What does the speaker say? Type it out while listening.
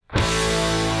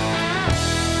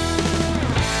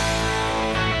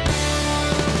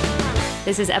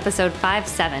This is episode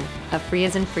 5-7 of Free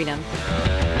as in Freedom.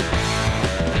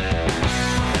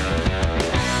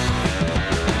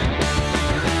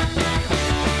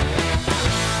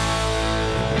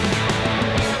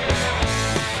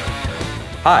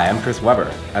 Hi, I'm Chris Weber,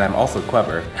 and I'm also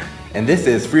Queber, and this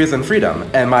is Free as in Freedom,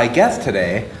 and my guests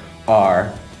today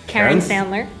are... Karen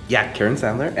Sandler. Yeah, Karen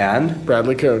Sandler, and...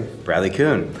 Bradley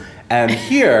Kuhn. And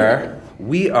here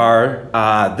we are,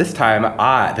 this time,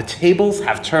 the tables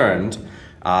have turned,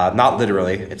 not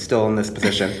literally, it's still in this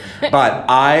position, but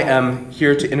I am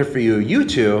here to interview you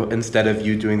two instead of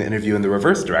you doing the interview in the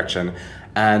reverse direction.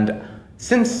 And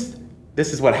since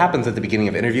this is what happens at the beginning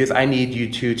of interviews, I need you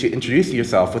two to introduce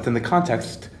yourself within the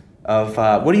context of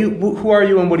who are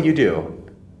you and what do you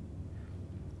do?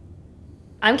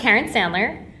 I'm Karen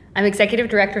Sandler. I'm Executive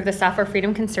Director of the Software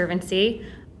Freedom Conservancy.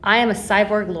 I am a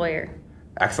cyborg lawyer.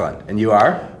 Excellent. And you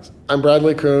are? I'm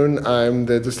Bradley Kuhn. I'm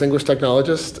the Distinguished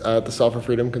Technologist at the Software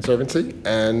Freedom Conservancy,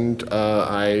 and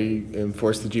I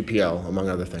enforce the GPL, among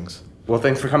other things. Well,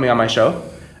 thanks for coming on my show.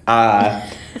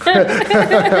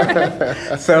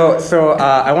 So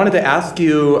I wanted to ask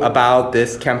you about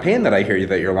this campaign that I hear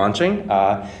that you're launching.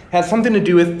 It has something to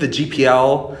do with the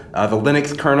GPL, the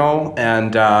Linux kernel,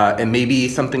 and maybe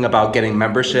something about getting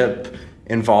membership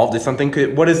involved.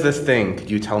 What is this thing?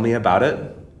 Could you tell me about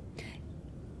it?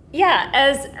 Yeah,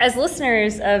 as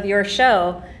listeners of your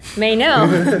show may know,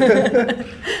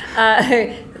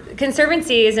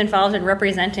 Conservancy is involved in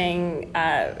representing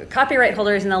copyright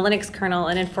holders in the Linux kernel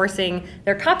and enforcing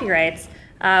their copyrights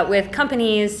with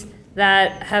companies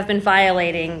that have been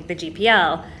violating the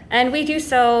GPL. And we do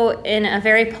so in a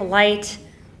very polite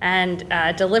and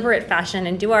deliberate fashion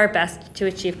and do our best to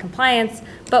achieve compliance.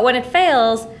 But when it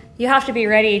fails, you have to be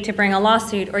ready to bring a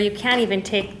lawsuit, or you can't even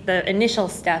take the initial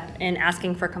step in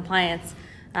asking for compliance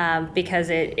because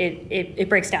it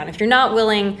breaks down. If you're not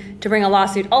willing to bring a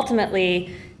lawsuit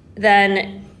ultimately,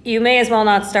 then you may as well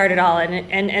not start at all.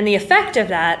 And the effect of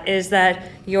that is that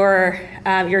your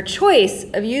choice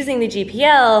of using the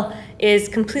GPL is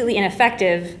completely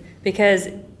ineffective because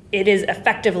it is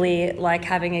effectively like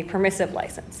having a permissive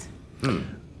license.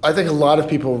 I think a lot of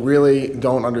people really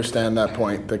don't understand that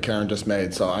point that Karen just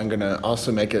made, so I'm going to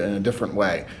also make it in a different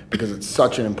way because it's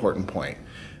such an important point.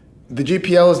 The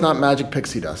GPL is not magic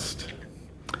pixie dust.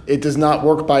 It does not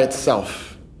work by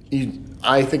itself.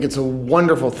 I think it's a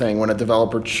wonderful thing when a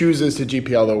developer chooses to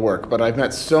GPL their work, but I've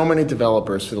met so many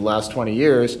developers for the last 20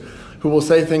 years who will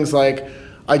say things like,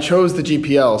 I chose the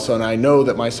GPL so I know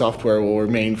that my software will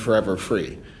remain forever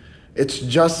free. It's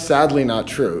just sadly not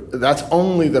true. That's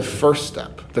only the first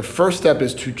step. The first step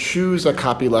is to choose a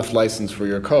copyleft license for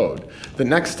your code. The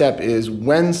next step is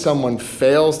when someone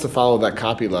fails to follow that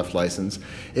copyleft license,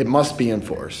 it must be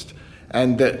enforced.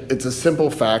 And that it's a simple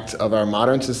fact of our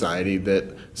modern society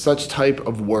that such type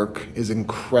of work is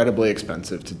incredibly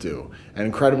expensive to do and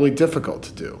incredibly difficult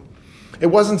to do. It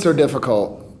wasn't so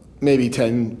difficult maybe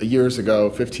 10 years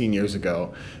ago, 15 years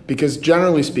ago, because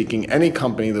generally speaking, any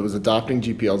company that was adopting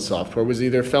GPL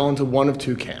software fell into one of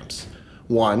two camps.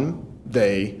 One,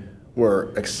 they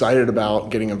were excited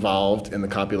about getting involved in the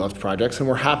copyleft projects and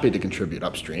were happy to contribute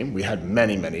upstream. We had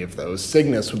many, many of those.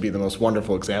 Cygnus would be the most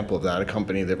wonderful example of that, a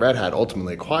company that Red Hat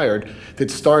ultimately acquired that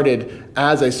started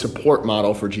as a support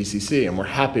model for GCC and were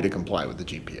happy to comply with the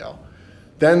GPL.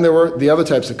 Then there were the other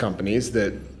types of companies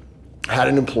that had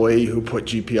an employee who put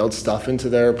GPL stuff into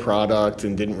their product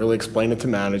and didn't really explain it to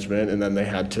management, and then they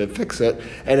had to fix it.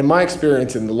 And in my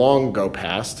experience in the long ago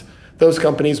past, those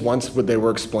companies, once they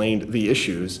were explained the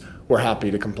issues, were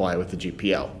happy to comply with the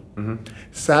GPL. Mm-hmm.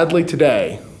 Sadly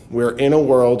today, we're in a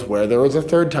world where there is a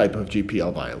third type of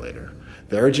GPL violator.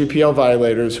 There are GPL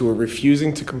violators who are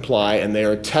refusing to comply, and they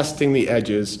are testing the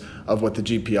edges of what the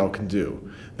GPL can do.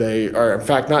 They are, in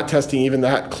fact, not testing even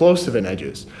that close of an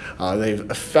edges. They've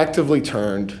effectively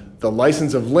turned the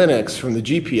license of Linux from the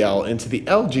GPL into the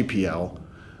LGPL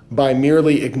by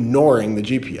merely ignoring the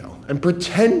GPL and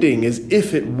pretending as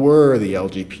if it were the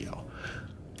LGPL.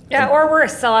 Yeah, or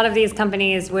worse, a lot of these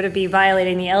companies would be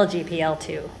violating the LGPL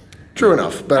too. True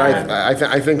enough, but I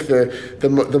think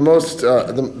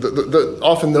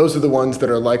often those are the ones that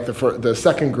are like the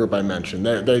second group I mentioned.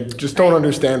 They just don't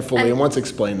understand fully, and once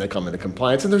explained, they come into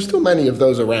compliance, and there's still many of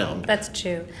those around. That's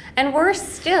true. And worse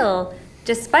still,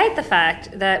 despite the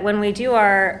fact that when we do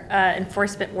our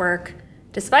enforcement work,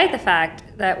 despite the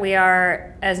fact that we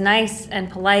are as nice and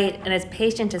polite and as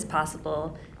patient as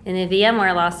possible, in the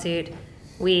VMware lawsuit,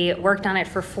 we worked on it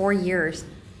for 4 years.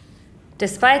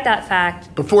 Despite that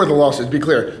fact... Before the lawsuit, to be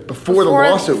clear, before the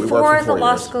lawsuit we worked for 4 years.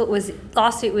 Before the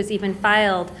lawsuit was even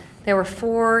filed, there were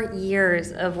 4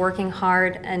 years of working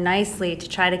hard and nicely to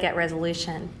try to get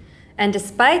resolution. And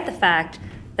despite the fact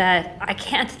that I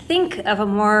can't think of a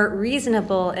more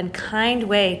reasonable and kind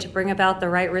way to bring about the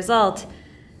right result,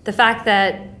 the fact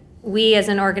that we as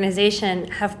an organization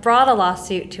have brought a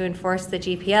lawsuit to enforce the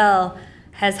GPL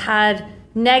has had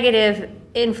negative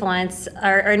influence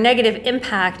or negative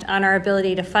impact on our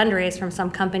ability to fundraise from some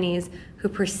companies who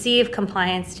perceive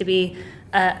compliance to be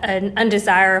an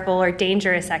undesirable or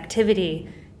dangerous activity,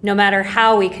 no matter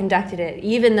how we conducted it,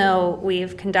 even though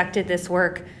we've conducted this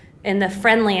work in the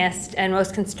friendliest and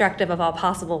most constructive of all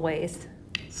possible ways.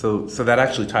 So that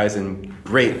actually ties in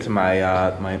great to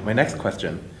my my next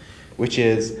question, which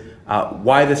is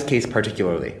why this case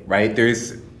particularly, right?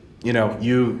 There's,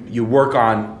 you work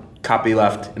on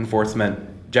copyleft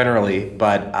enforcement generally,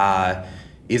 but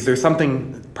is there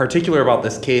something particular about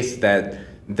this case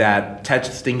that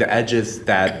testing the edges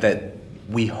that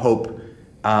we hope?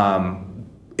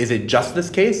 Is it just this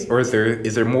case, or is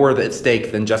there more at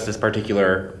stake than just this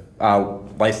particular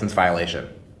license violation?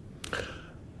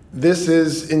 This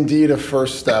is indeed a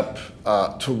first step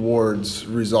towards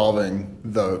resolving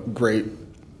the great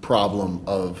problem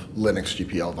of Linux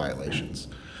GPL violations.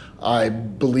 I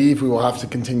believe we will have to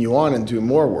continue on and do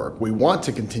more work. We want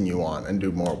to continue on and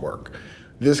do more work.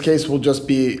 This case will just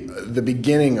be the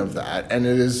beginning of that, and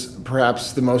it is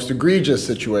perhaps the most egregious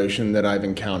situation that I've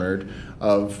encountered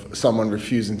of someone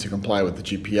refusing to comply with the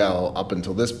GPL up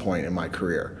until this point in my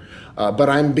career. But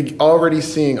I'm already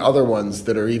seeing other ones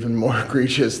that are even more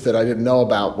egregious that I didn't know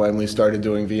about when we started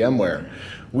doing VMware.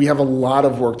 We have a lot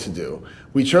of work to do.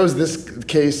 We chose this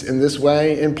case in this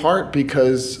way in part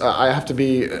because I have to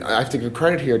give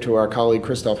credit here to our colleague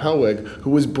Christoph Hellwig,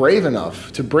 who was brave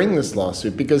enough to bring this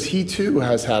lawsuit because he too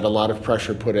has had a lot of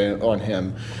pressure put on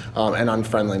him and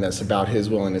unfriendliness about his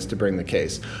willingness to bring the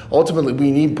case. Ultimately,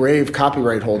 we need brave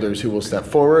copyright holders who will step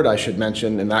forward. I should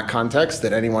mention in that context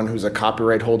that anyone who's a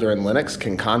copyright holder in Linux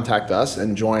can contact us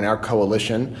and join our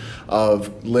coalition of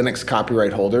Linux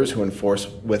copyright holders who enforce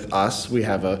with us. We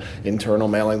have an internal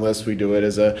mailing list. We do it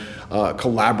as a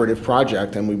collaborative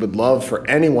project, and we would love for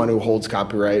anyone who holds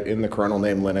copyright in the kernel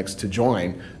name Linux to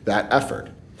join that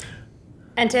effort.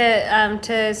 And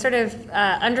to sort of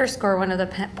underscore one of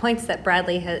the points that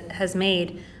Bradley has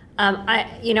made,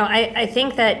 I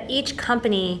think that each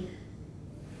company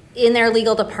in their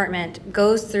legal department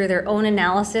goes through their own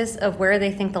analysis of where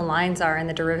they think the lines are in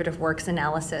the derivative works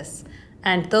analysis.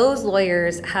 And those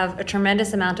lawyers have a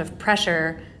tremendous amount of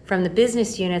pressure from the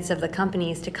business units of the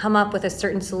companies to come up with a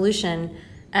certain solution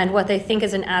and what they think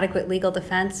is an adequate legal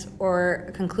defense or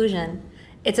a conclusion.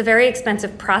 It's a very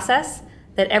expensive process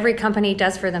that every company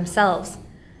does for themselves.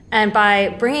 And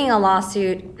by bringing a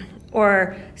lawsuit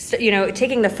or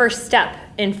taking the first step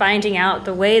in finding out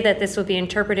the way that this will be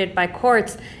interpreted by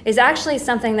courts is actually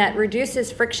something that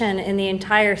reduces friction in the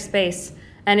entire space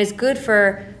and is good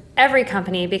for every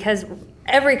company because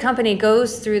every company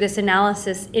goes through this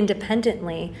analysis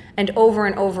independently and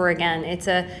over again.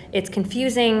 It's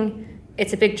confusing,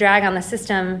 it's a big drag on the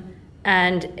system,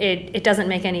 and it doesn't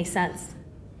make any sense.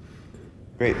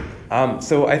 Great.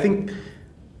 So I think,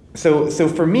 so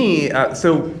for me,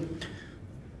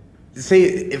 say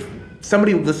if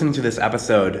somebody listening to this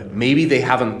episode, maybe they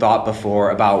haven't thought before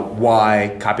about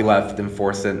why copyleft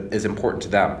enforcement is important to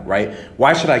them, right?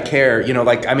 Why should I care?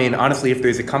 Honestly, if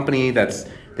there's a company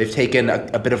they've taken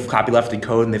a bit of copylefted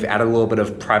code and they've added a little bit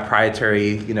of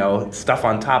proprietary, stuff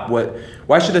on top,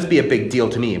 why should this be a big deal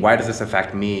to me? Why does this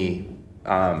affect me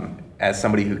as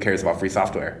somebody who cares about free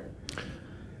software?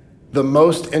 The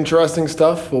most interesting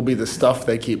stuff will be the stuff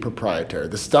they keep proprietary.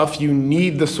 The stuff you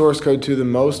need the source code to the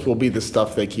most will be the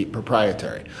stuff they keep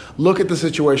proprietary. Look at the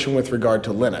situation with regard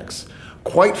to Linux.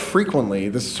 Quite frequently,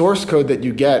 the source code that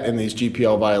you get in these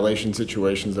GPL violation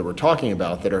situations that we're talking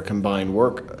about that are combined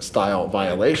work style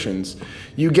violations,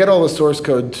 you get all the source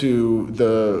code to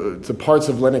the parts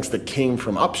of Linux that came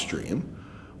from upstream,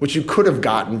 which you could have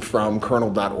gotten from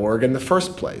kernel.org in the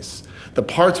first place. The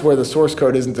parts where the source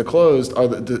code isn't disclosed are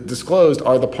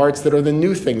the parts that are the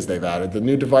new things they've added, the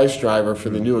new device driver for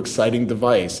the new exciting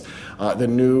device, the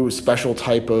new special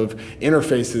type of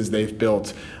interfaces they've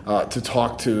built to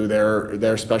talk to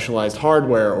their specialized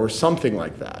hardware or something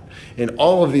like that. In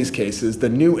all of these cases, the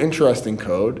new interesting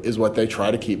code is what they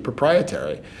try to keep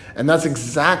proprietary. And that's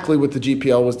exactly what the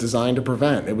GPL was designed to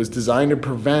prevent. It was designed to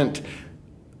prevent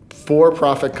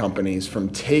for-profit companies from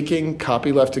taking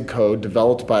copylefted code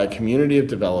developed by a community of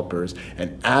developers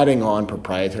and adding on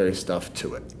proprietary stuff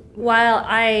to it. While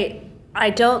I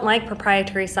don't like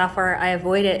proprietary software, I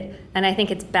avoid it, and I think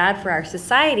it's bad for our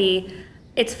society,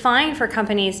 it's fine for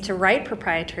companies to write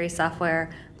proprietary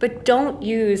software, but don't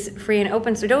use free and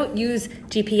open, so don't use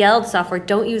GPL'd software,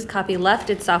 don't use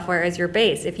copylefted software as your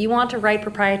base. If you want to write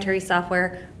proprietary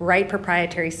software, write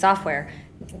proprietary software.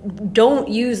 Don't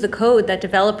use the code that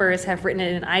developers have written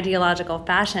in an ideological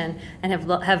fashion and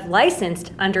have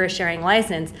licensed under a sharing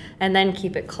license, and then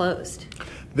keep it closed.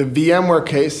 The VMware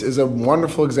case is a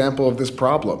wonderful example of this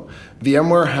problem.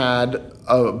 VMware had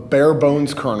a bare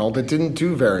bones kernel that didn't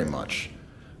do very much.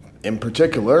 In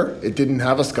particular, it didn't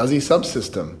have a SCSI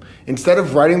subsystem. Instead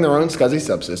of writing their own SCSI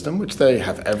subsystem, which they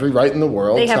have every right in the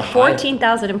world they to have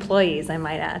 14,000 employees, I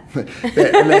might add.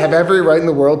 And they have every right in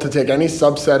the world to take any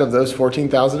subset of those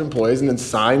 14,000 employees and then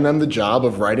assign them the job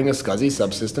of writing a SCSI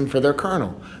subsystem for their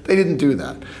kernel. They didn't do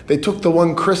that. They took the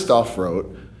one Christoph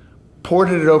wrote,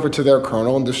 ported it over to their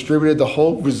kernel, and distributed the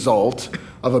whole result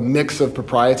of a mix of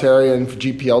proprietary and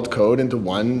GPL code into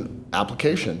one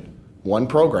application, one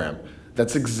program.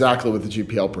 That's exactly what the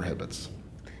GPL prohibits.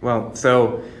 Well,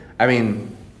 so, I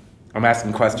mean, I'm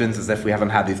asking questions as if we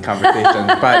haven't had these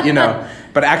conversations,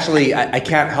 but actually I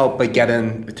can't help but get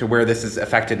into where this has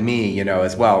affected me,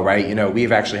 as well, right?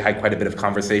 We've actually had quite a bit of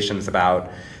conversations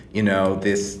about,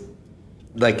 this,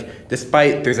 like,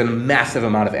 despite there's a massive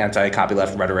amount of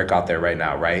anti-copyleft rhetoric out there right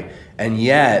now, right? And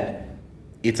yet,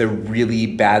 it's a really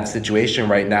bad situation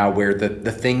right now where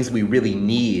the things we really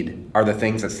need are the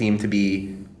things that seem to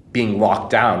be being locked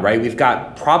down, right? We've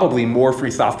got probably more free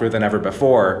software than ever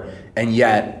before, and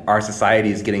yet our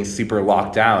society is getting super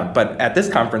locked down. But at this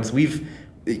conference,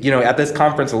 at this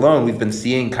conference alone, we've been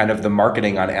seeing kind of the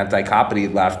marketing on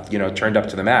anti-copyleft, turned up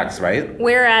to the max, right?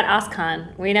 We're at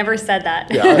OSCON. We never said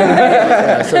that.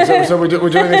 Yeah. So we're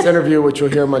doing this interview, which you'll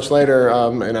hear much later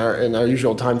in our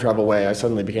usual time travel way. I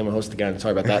suddenly became a host again.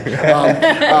 Sorry about that.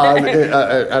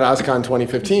 At OSCON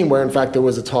 2015, where in fact there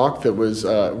was a talk that was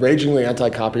ragingly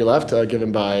anti-copyleft,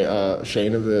 given by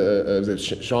Shane of the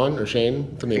Sean or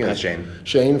Shane from the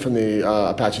Shane from the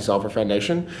Apache Software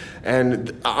Foundation,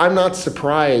 and I'm not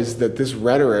surprised that this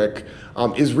rhetoric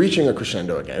is reaching a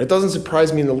crescendo again. It doesn't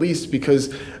surprise me in the least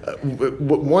because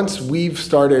once we've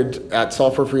started at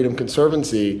Software Freedom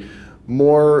Conservancy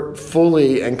more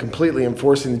fully and completely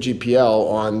enforcing the GPL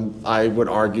on, I would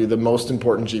argue, the most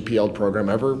important GPL program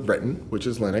ever written, which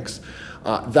is Linux,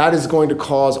 that is going to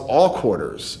cause all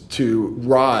quarters to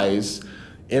rise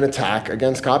in attack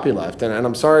against copyleft. And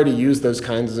I'm sorry to use those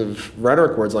kinds of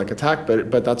rhetoric words like attack,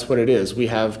 but that's what it is. We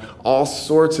have all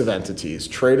sorts of entities,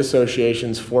 trade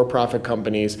associations, for-profit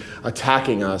companies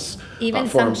attacking us. Even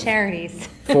some charities.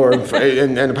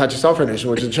 And Apache Software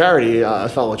Foundation, which is a charity, a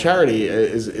fellow charity,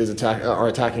 are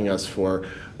attacking us for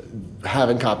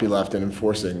having copyleft and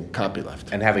enforcing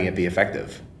copyleft. And having it be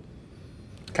effective.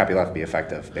 Copyleft be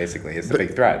effective, basically. It's the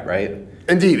big threat, right?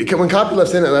 Indeed. When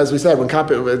copyleft's in it, as we said,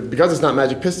 because it's not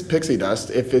magic pixie dust,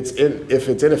 if it's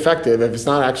ineffective, if it's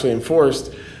not actually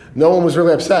enforced, no one was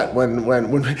really upset. When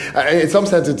in some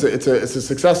sense, it's a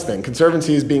success thing.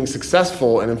 Conservancy is being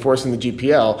successful in enforcing the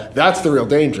GPL. That's the real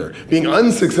danger. Being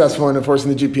unsuccessful in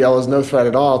enforcing the GPL is no threat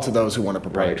at all to those who want to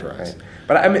proprietarize. Right.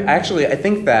 But I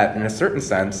think that in a certain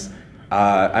sense,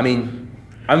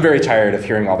 I'm very tired of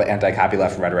hearing all the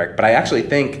anti-copyleft rhetoric, but I actually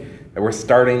think that we're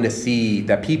starting to see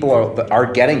that people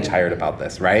are getting tired about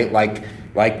this, right? Like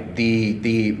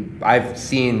I've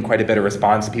seen quite a bit of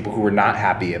response to people who were not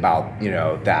happy about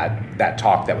that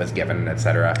talk that was given, et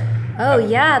cetera. Oh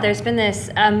yeah, there's been this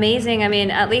amazing.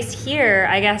 At least here,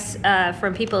 I guess,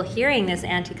 from people hearing this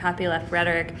anti-copyleft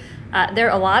rhetoric,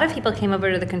 a lot of people came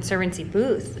over to the Conservancy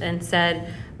booth and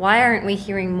said, why aren't we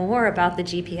hearing more about the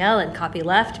GPL and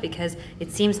copyleft, because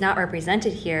it seems not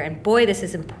represented here, and boy, this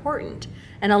is important.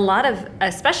 And a lot of,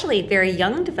 especially very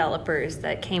young developers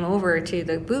that came over to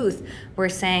the booth were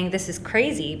saying this is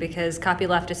crazy because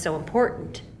copyleft is so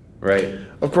important. Right.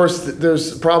 Of course,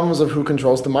 there's problems of who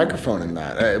controls the microphone in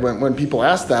that. When people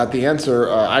ask that, the answer,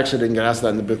 I actually didn't get asked that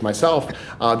in the booth myself,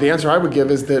 the answer I would give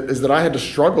is that I had to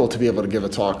struggle to be able to give a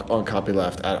talk on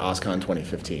copyleft at OSCON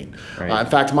 2015. Right.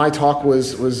 In fact, my talk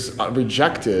was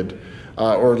rejected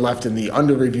or left in the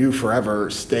under review forever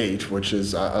state, which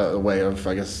is a way of,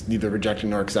 I guess, neither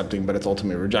rejecting nor accepting, but it's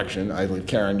ultimately rejection. I believe,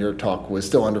 Karen, your talk was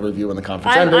still under review when the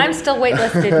conference ended. I'm still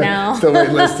waitlisted now. Still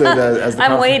waitlisted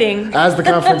I'm waiting. As the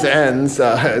conference ends,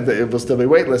 it will still be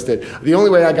waitlisted. The only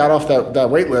way I got off that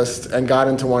wait list and got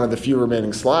into one of the few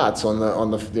remaining slots on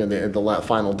the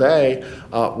final day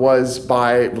was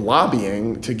by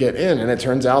lobbying to get in. And it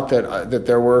turns out that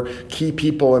there were key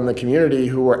people in the community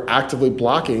who were actively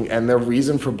blocking, and their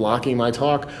reason for blocking my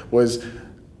talk was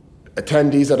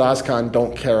Attendees at OSCON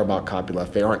don't care about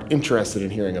copyleft. They aren't interested in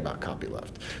hearing about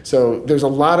copyleft. So there's a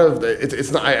lot of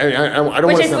it's not. I don't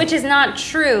want to. Which is not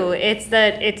true.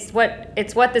 It's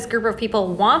what this group of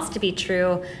people wants to be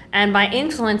true, and by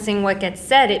influencing what gets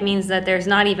said, it means that there's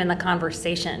not even the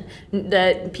conversation.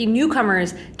 The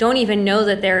newcomers don't even know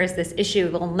that there is this issue.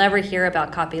 They'll never hear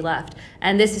about copyleft,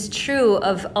 and this is true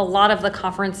of a lot of the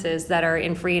conferences that are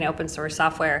in free and open source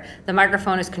software. The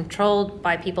microphone is controlled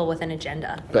by people with an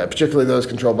agenda. Particularly those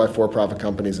controlled by for-profit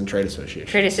companies and trade associations.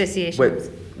 Trade associations.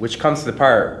 Which comes to the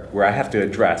part where I have to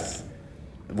address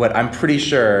what I'm pretty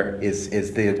sure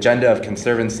is the agenda of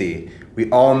Conservancy. We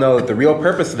all know that the real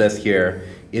purpose of this here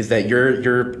is that you're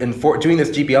doing this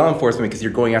GPL enforcement because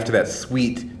you're going after that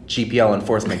sweet GPL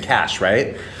enforcement cash,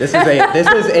 right? This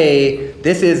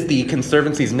is the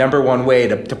Conservancy's number one way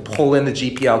to pull in the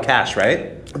GPL cash,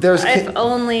 right? If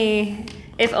only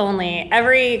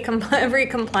every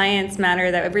compliance matter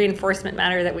every enforcement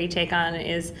matter that we take on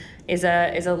is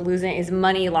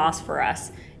money loss for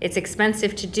us. It's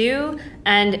expensive to do,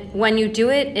 and when you do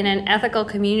it in an ethical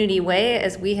community way,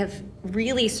 as we have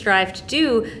really strived to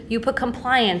do, you put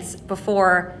compliance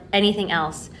before anything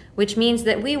else, which means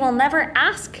that we will never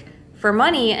ask for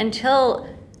money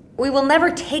we will never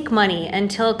take money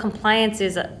until compliance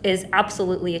is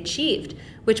absolutely achieved,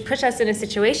 which puts us in a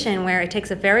situation where it takes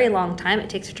a very long time, it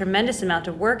takes a tremendous amount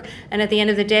of work, and at the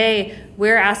end of the day,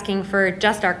 we're asking for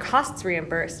just our costs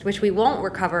reimbursed, which we won't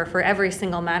recover for every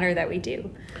single matter that we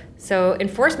do. So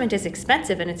enforcement is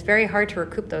expensive, and it's very hard to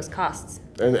recoup those costs.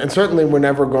 And certainly we're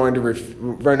never going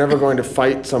to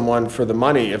fight someone for the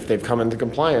money if they've come into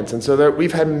compliance. And so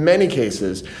we've had many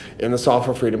cases in the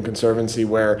Software Freedom Conservancy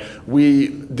where we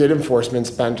did enforcement,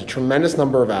 spent a tremendous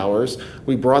number of hours,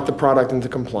 we brought the product into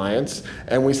compliance,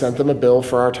 and we sent them a bill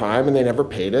for our time, and they never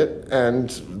paid it.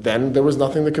 And then there was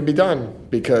nothing that could be done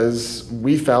because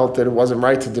we felt that it wasn't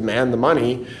right to demand the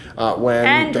money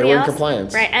when they were in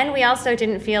compliance. Right, and we also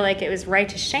didn't feel like it was right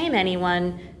to shame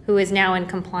anyone who is now in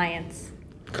compliance.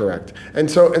 Correct.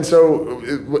 And so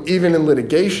even in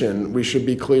litigation, we should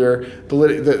be clear, the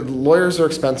lawyers are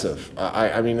expensive.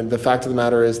 I mean, the fact of the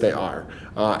matter is they are.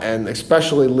 And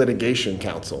especially litigation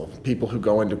counsel, people who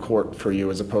go into court for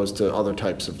you as opposed to other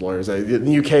types of lawyers. In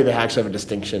the UK, they actually have a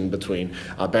distinction between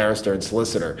barrister and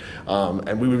solicitor.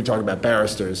 And we would be talking about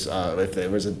barristers if there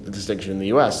was a distinction in the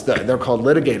US. They're called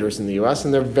litigators in the US,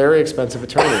 and they're very expensive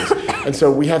attorneys. And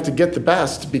so we have to get the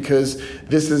best because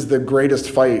this is the greatest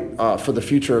fight for the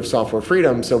future of software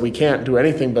freedom. So we can't do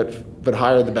anything but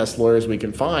hire the best lawyers we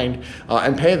can find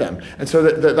and pay them. And so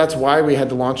that's why we had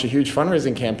to launch a huge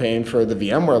fundraising campaign for the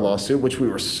VMware lawsuit, which we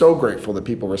were so grateful that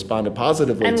people responded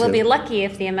positively to. And we'll be lucky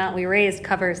if the amount we raised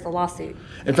covers the lawsuit.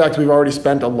 In fact, we've already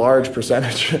spent a large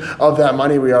percentage of that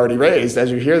money we already raised. As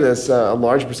you hear this, a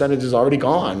large percentage is already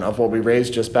gone of what we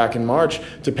raised just back in March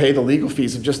to pay the legal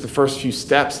fees of just the first few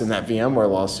steps in that VMware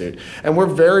lawsuit. And we're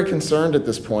very concerned at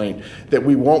this point that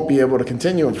we won't be able to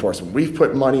continue enforcement. We've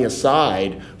put money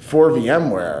aside for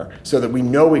VMware so that we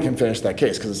know we can finish that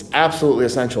case, because it's absolutely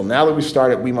essential. Now that we've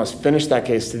started, we must finish that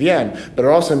case to the end. But it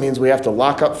also means we have to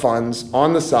lock up funds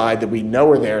on the side that we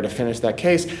know are there to finish that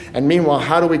case. And meanwhile,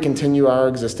 how do we continue our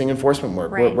existing enforcement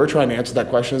work? Right. We're trying to answer that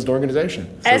question as an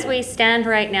organization. As we stand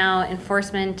right now,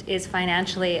 enforcement is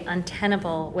financially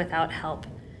untenable without help.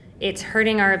 It's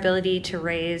hurting our ability to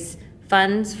raise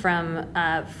funds from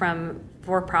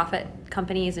for-profit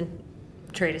companies and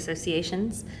trade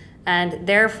associations. And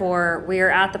therefore, we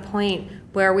are at the point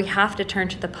where we have to turn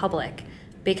to the public,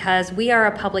 because we are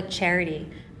a public charity.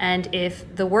 And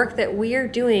if the work that we are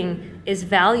doing is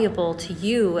valuable to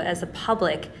you as a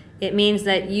public, it means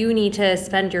that you need to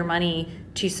spend your money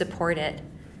to support it.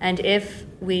 And if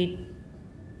we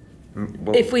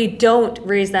don't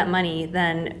raise that money,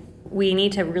 then we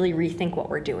need to really rethink what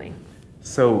we're doing.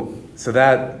 So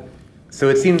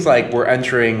it seems like we're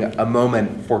entering a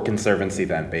moment for Conservancy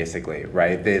then, basically,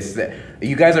 right?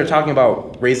 You guys are talking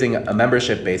about raising a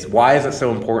membership base. Why is it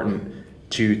so important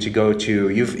to go to?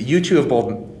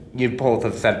 You both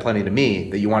have said plenty to me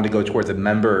that you want to go towards a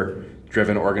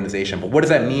member-driven organization. But what does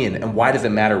that mean, and why does it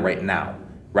matter right now?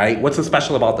 Right? What's so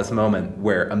special about this moment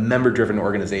where a member-driven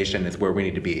organization is where we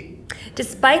need to be?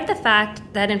 Despite the fact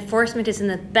that enforcement is in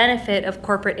the benefit of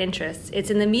corporate interests, it's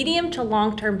in the medium to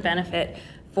long-term benefit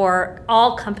for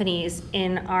all companies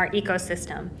in our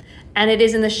ecosystem. And it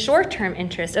is in the short-term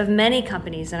interest of many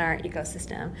companies in our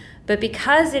ecosystem. But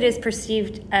because it is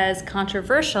perceived as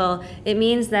controversial, it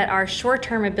means that our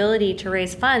short-term ability to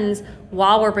raise funds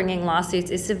while we're bringing lawsuits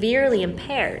is severely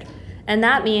impaired. And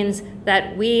that means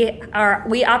that we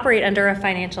operate under a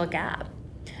financial gap.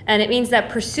 And it means that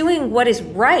pursuing what is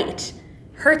right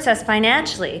hurts us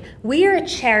financially. We are a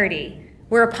charity.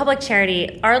 We're a public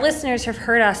charity. Our listeners have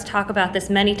heard us talk about this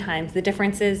many times, the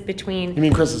differences between... You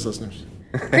mean Chris's listeners?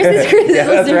 Chris's Yeah,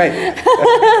 that's right.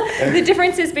 The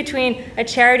differences between a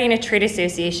charity and a trade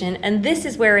association, and this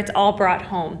is where it's all brought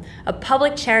home. A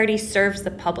public charity serves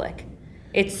the public.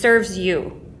 It serves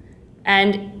you.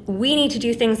 And we need to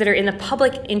do things that are in the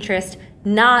public interest,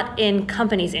 not in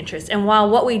companies' interest. And while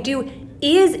what we do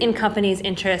is in companies'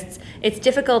 interests, it's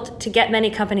difficult to get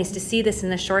many companies to see this in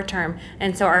the short term,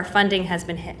 and so our funding has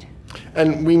been hit.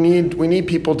 And we need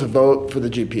people to vote for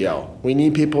the GPL. We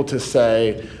need people to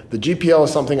say, the GPL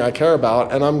is something I care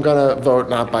about, and I'm going to vote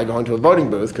not by going to a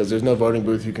voting booth, because there's no voting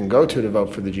booth you can go to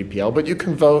vote for the GPL, but you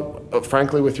can vote,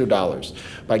 frankly, with your dollars.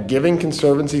 By giving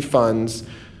Conservancy funds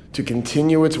to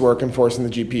continue its work enforcing the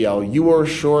GPL, you are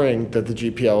assuring that the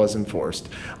GPL is enforced.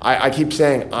 I keep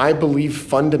saying, I believe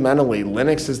fundamentally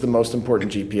Linux is the most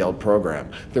important GPL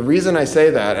program. The reason I say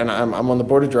that, and I'm on the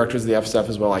board of directors of the FSF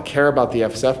as well, I care about the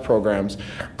FSF programs,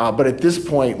 but at this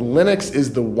point, Linux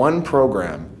is the one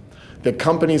program that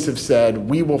companies have said,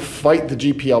 we will fight the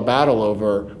GPL battle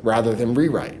over rather than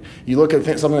rewrite. You look at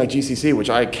something like GCC, which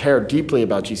I care deeply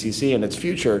about GCC and its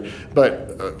future,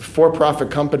 but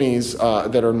for-profit companies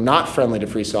that are not friendly to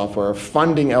free software are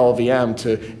funding LLVM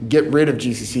to get rid of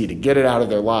GCC, to get it out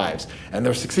of their lives. And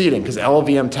they're succeeding, because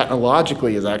LLVM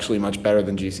technologically is actually much better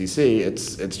than GCC.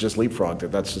 It's just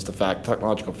leapfrogged. That's just a fact,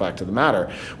 technological fact of the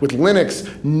matter. With Linux,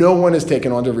 no one has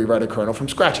taken on to rewrite a kernel from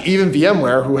scratch. Even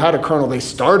VMware, who had a kernel they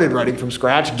started writing from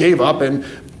scratch, gave up and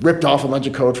ripped off a bunch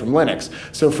of code from Linux.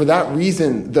 So for that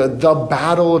reason, the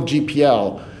battle of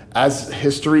GPL, as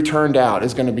history turned out,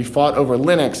 is going to be fought over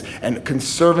Linux, and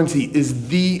Conservancy is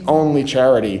the only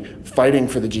charity fighting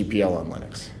for the GPL on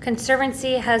Linux.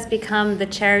 Conservancy has become the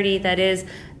charity that is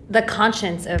the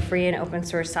conscience of free and open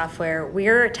source software.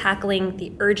 We're tackling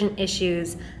the urgent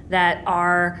issues that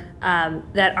are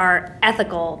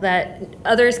ethical, that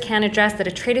others can't address, that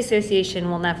a trade association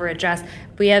will never address.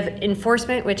 We have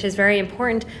enforcement, which is very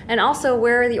important, and also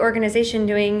we're the organization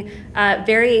doing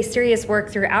very serious work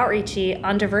through Outreachy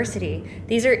on diversity.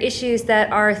 These are issues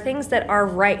that are things that are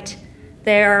right.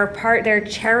 They're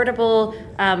charitable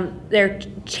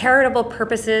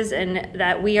purposes, and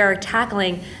that we are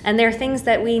tackling, and they're things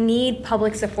that we need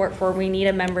public support for. We need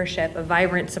a membership, a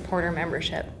vibrant supporter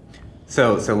membership.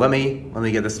 So let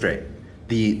me get this straight.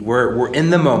 We're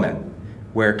in the moment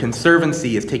where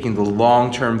Conservancy is taking the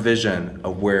long-term vision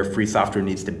of where free software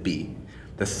needs to be,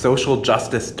 the social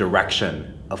justice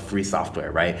direction of free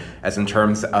software, right? As in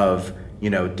terms of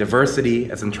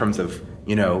diversity, as in terms of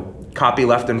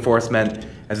copyleft enforcement,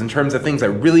 as in terms of things that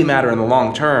really matter in the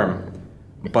long term,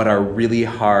 but are really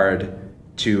hard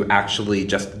to actually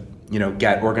just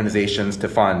get organizations to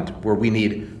fund, where we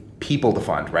need people to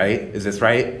fund, right? Is this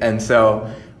right? And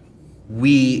so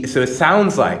it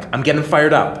sounds like I'm getting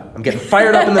fired up. I'm getting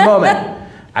fired up in the moment.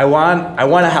 I want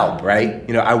to help, right?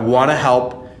 I want to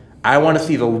help. I want to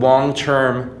see the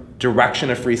long-term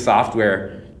direction of free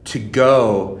software to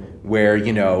go where,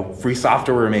 free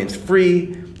software remains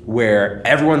free, where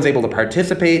everyone's able to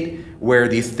participate, where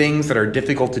these things that are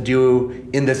difficult to do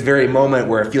in this very moment,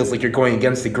 where it feels like you're going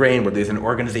against the grain, where there's an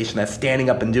organization that's standing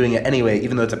up and doing it anyway,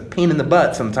 even though it's a pain in the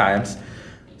butt sometimes.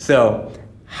 So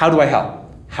how do I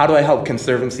help? How do I help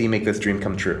Conservancy make this dream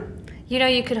come true?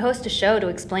 You could host a show to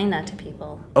explain that to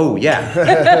people. Oh,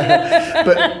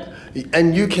 yeah.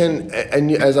 And you can,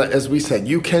 and as we said,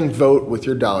 you can vote with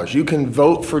your dollars. You can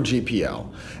vote for GPL.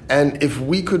 And if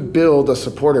we could build a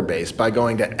supporter base by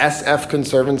going to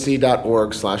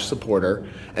sfconservancy.org/supporter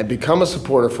and become a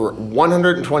supporter for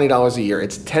 $120 a year,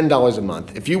 it's $10 a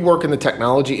month. If you work in the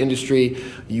technology industry,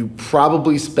 you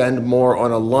probably spend more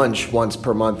on a lunch once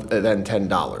per month than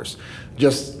 $10.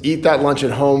 Just eat that lunch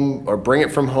at home or bring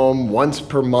it from home once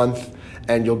per month,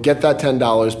 and you'll get that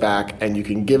 $10 back, and you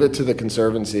can give it to the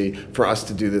Conservancy for us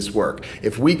to do this work.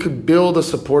 If we could build a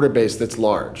supporter base that's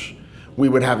large, we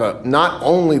would have not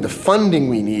only the funding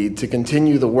we need to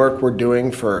continue the work we're doing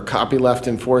for copyleft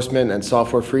enforcement and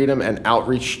software freedom and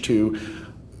outreach to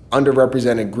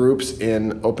underrepresented groups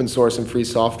in open source and free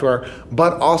software,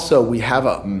 but also we have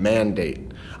a mandate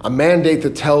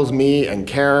that tells me and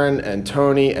Karen and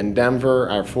Tony and Denver,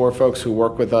 our four folks who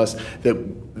work with us, that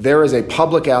there is a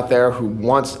public out there who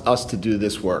wants us to do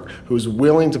this work, who's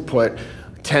willing to put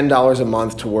 $10 a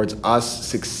month towards us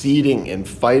succeeding in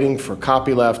fighting for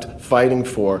copyleft, fighting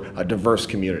for a diverse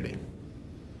community.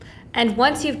 And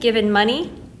once you've given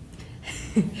money,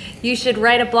 you should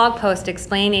write a blog post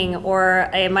explaining, or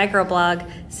a microblog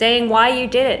saying why you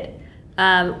did it.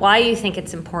 why you think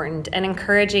it's important, and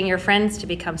encouraging your friends to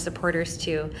become supporters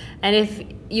too. And if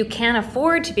you can't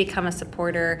afford to become a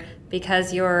supporter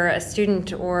because you're a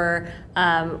student or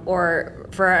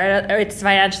it's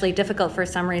financially difficult for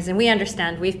some reason, we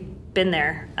understand. We've been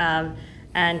there,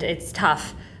 and it's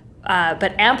tough.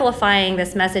 But amplifying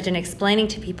this message and explaining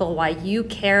to people why you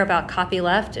care about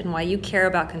copyleft and why you care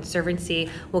about Conservancy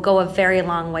will go a very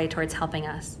long way towards helping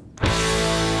us.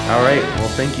 All right. Well,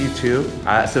 thank you too.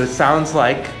 So it sounds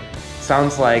like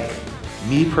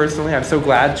me personally, I'm so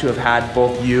glad to have had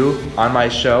both you on my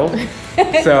show.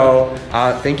 So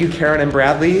thank you, Karen and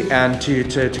Bradley. And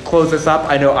to close this up,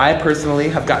 I know I personally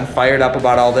have gotten fired up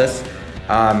about all this.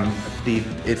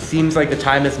 It seems like the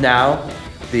time is now.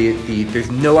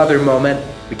 There's no other moment.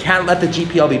 We can't let the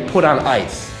GPL be put on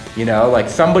ice. Like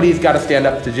somebody's got to stand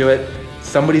up to do it.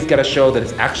 Somebody's got to show that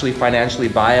it's actually financially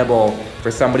viable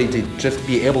for somebody to just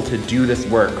be able to do this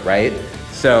work, right?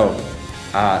 So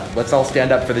let's all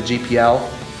stand up for the GPL,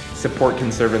 support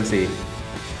Conservancy.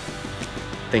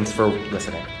 Thanks for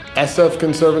listening.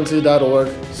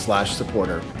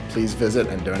 sfconservancy.org/supporter. Please visit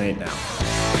and donate now.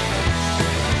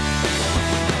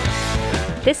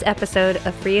 This episode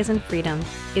of Free as in Freedom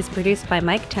is produced by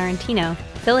Mike Tarantino,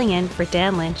 filling in for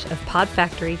Dan Lynch of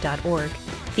podfactory.org.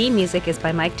 Theme music is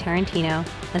by Mike Tarantino,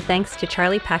 and thanks to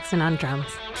Charlie Paxton on drums.